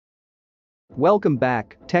Welcome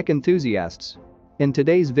back, tech enthusiasts. In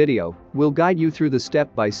today's video, we'll guide you through the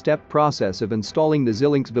step-by-step process of installing the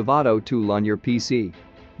Xilinx Vivado tool on your PC.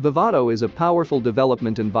 Vivado is a powerful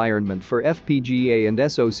development environment for FPGA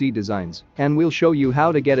and SoC designs, and we'll show you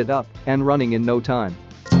how to get it up and running in no time.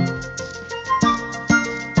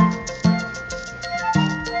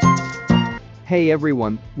 Hey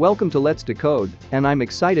everyone, welcome to Let's Decode, and I'm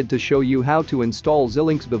excited to show you how to install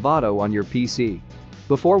Xilinx Vivado on your PC.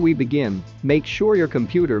 Before we begin, make sure your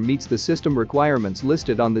computer meets the system requirements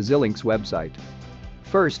listed on the Xilinx website.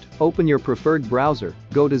 First, open your preferred browser,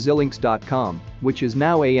 go to xilinx.com, which is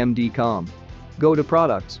now AMD.com. Go to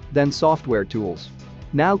Products, then Software Tools.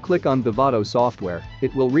 Now click on Vivado Software,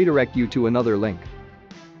 it will redirect you to another link.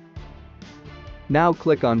 Now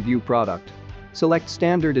click on View Product. Select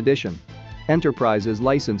Standard Edition. Enterprise's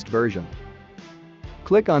licensed version.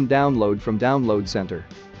 Click on Download from Download Center.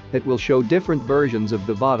 It will show different versions of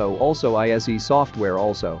Vivado, also ISE software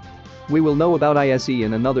also. We will know about ISE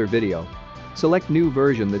in another video. Select new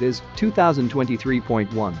version, that is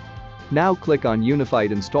 2023.1. Now click on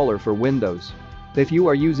Unified Installer for Windows. If you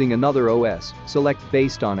are using another OS, select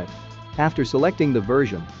based on it. After selecting the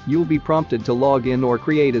version, you'll be prompted to log in or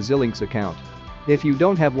create a Xilinx account. If you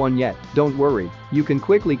don't have one yet, don't worry, you can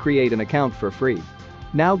quickly create an account for free.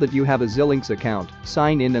 Now that you have a Xilinx account,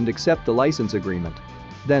 sign in and accept the license agreement.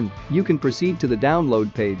 Then, you can proceed to the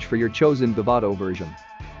download page for your chosen Vivado version.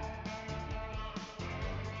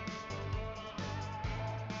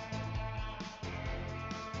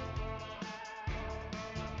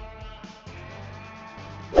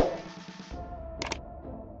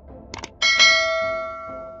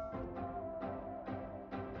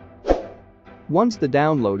 Once the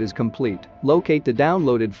download is complete, locate the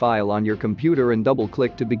downloaded file on your computer and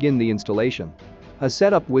double-click to begin the installation. A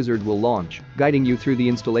setup wizard will launch, guiding you through the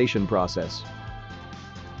installation process.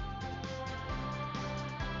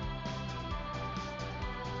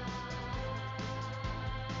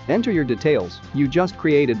 Enter your details you just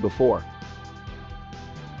created before.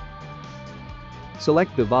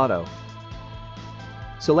 Select Vivado.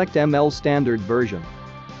 Select ML Standard version.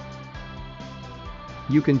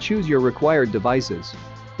 You can choose your required devices.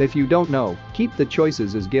 If you don't know, keep the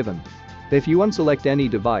choices as given. If you unselect any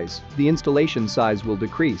device, the installation size will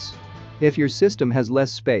decrease. If your system has less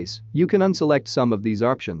space, you can unselect some of these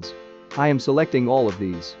options. I am selecting all of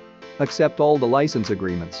these. Accept all the license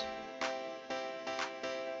agreements.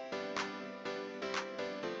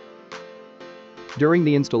 During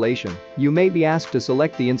the installation, you may be asked to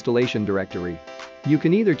select the installation directory. You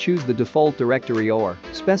can either choose the default directory or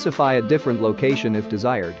specify a different location if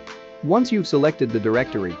desired. Once you've selected the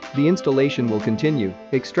directory, the installation will continue,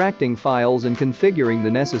 extracting files and configuring the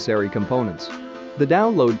necessary components. The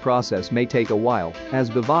download process may take a while, as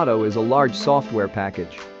Vivado is a large software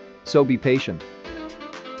package. So be patient.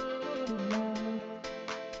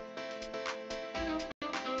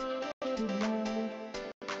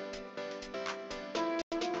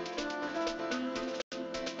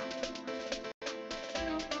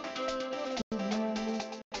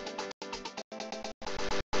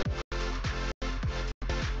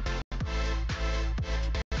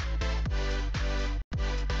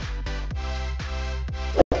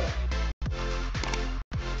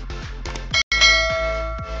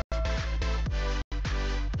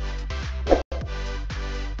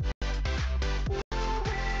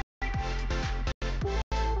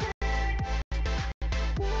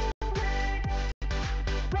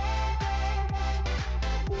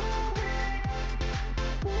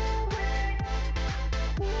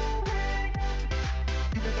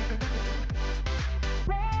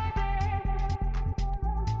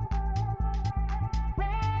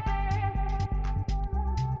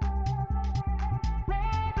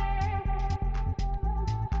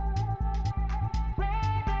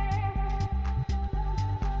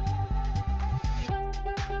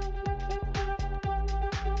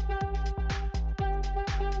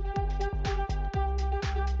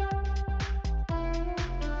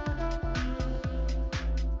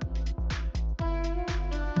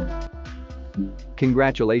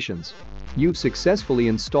 Congratulations! You've successfully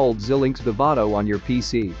installed Xilinx Vivado on your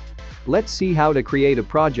PC. Let's see how to create a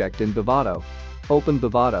project in Vivado. Open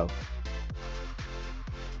Vivado.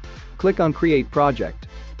 Click on Create Project.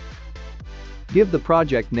 Give the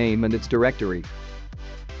project name and its directory.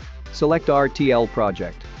 Select RTL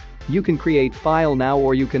project. You can create file now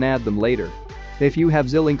or you can add them later. If you have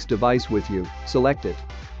Xilinx device with you, select it.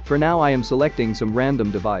 For now I am selecting some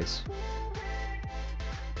random device.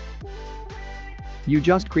 You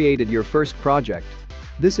just created your first project.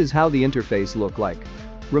 This is how the interface look like.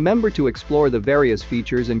 Remember to explore the various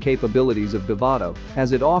features and capabilities of Vivado,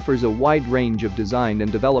 as it offers a wide range of design and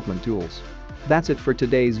development tools. That's it for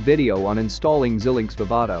today's video on installing Xilinx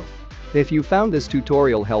Vivado. If you found this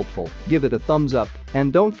tutorial helpful, give it a thumbs up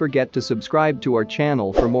and don't forget to subscribe to our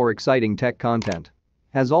channel for more exciting tech content.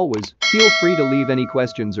 As always, feel free to leave any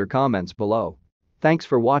questions or comments below. Thanks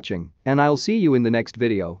for watching, and I'll see you in the next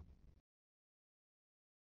video.